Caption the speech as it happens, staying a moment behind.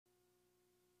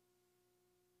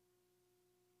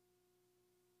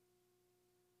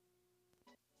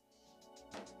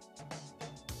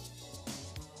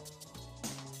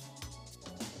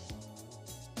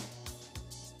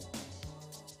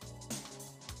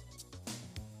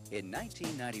In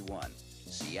 1991,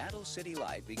 Seattle City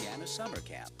Light began a summer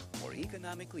camp for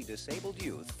economically disabled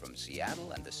youth from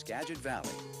Seattle and the Skagit Valley.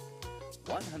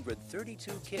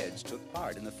 132 kids took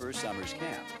part in the first summer's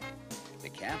camp. The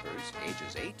campers,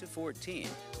 ages 8 to 14,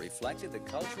 reflected the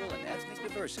cultural and ethnic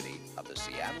diversity of the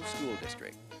Seattle School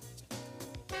District.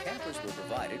 Campers were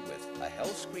provided with a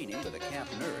health screening with a camp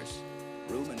nurse,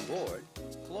 room and board,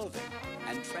 clothing,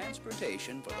 and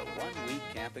transportation for the one-week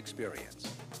camp experience.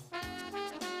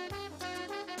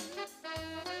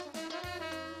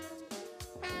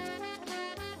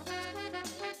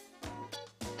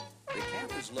 The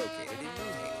camp is located in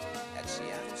Newhalem at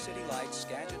Seattle City Light's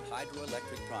Skagit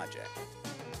Hydroelectric Project.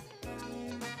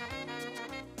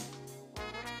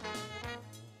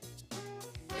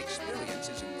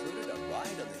 Experiences included a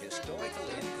ride on the historical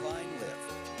incline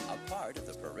lift, a part of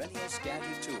the perennial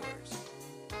Skagit tours.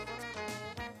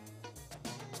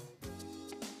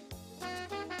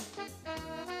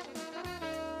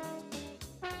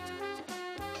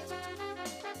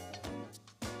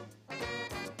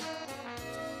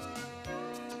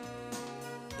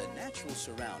 The natural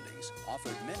surroundings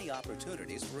offered many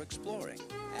opportunities for exploring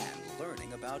and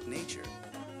learning about nature.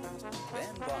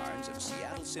 Ben Barnes of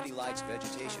Seattle City Lights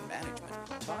Vegetation Management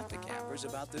taught the campers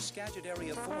about the Skagit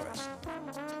area forest.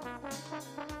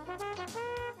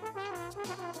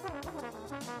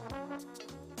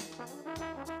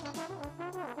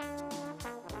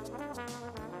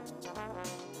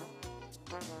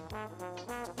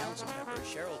 Councilmember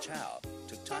Cheryl Chow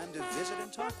took time to visit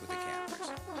and talk with the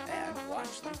campers and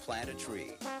watch them plant a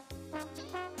tree.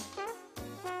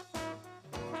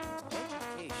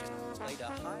 Played a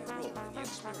high role in the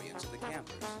experience of the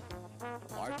campers.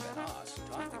 Mark Van Oss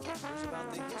taught the campers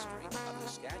about the history of the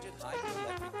Skagit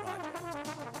Hydroelectric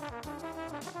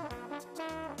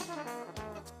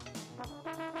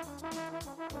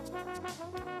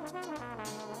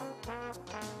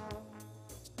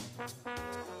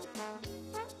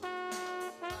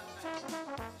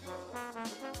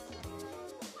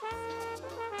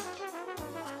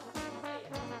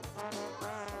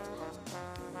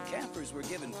Campers were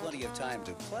given plenty of time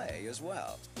to play as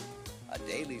well. A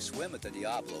daily swim at the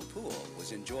Diablo pool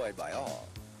was enjoyed by all.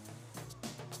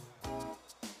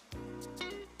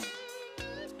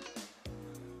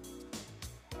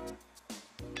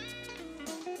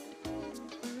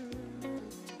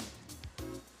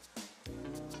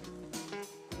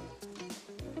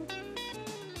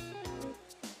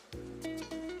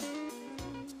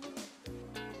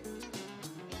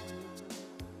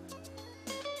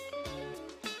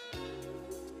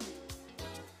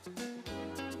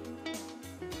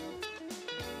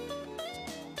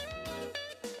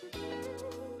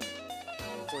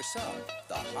 For some,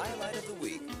 the highlight of the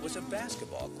week was a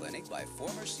basketball clinic by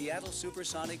former Seattle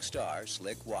Supersonics star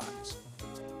Slick Watts.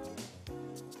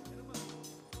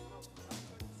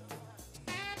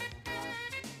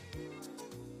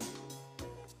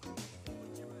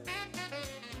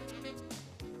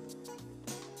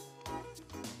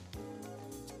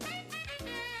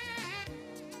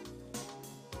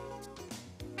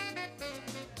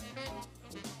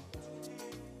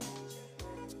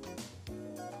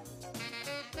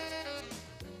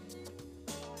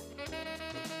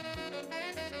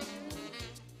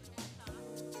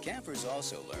 Campers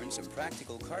also learned some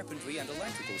practical carpentry and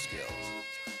electrical skills.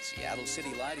 Seattle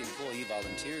City Light employee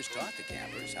volunteers taught the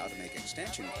campers how to make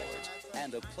extension cords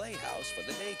and a playhouse for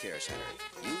the daycare center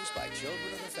used by children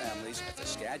and their families at the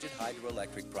Skagit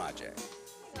Hydroelectric Project.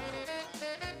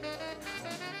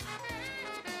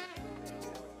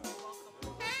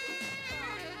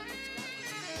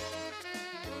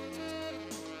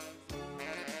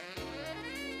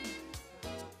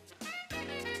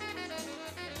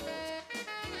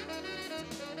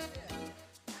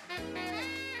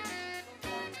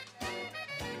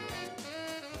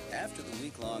 After the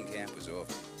week-long camp was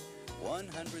over,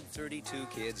 132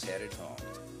 kids headed home,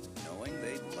 knowing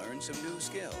they'd learned some new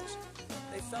skills.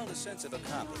 They felt a sense of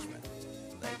accomplishment.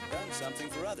 They'd done something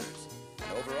for others,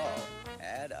 and overall,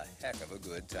 had a heck of a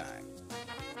good time.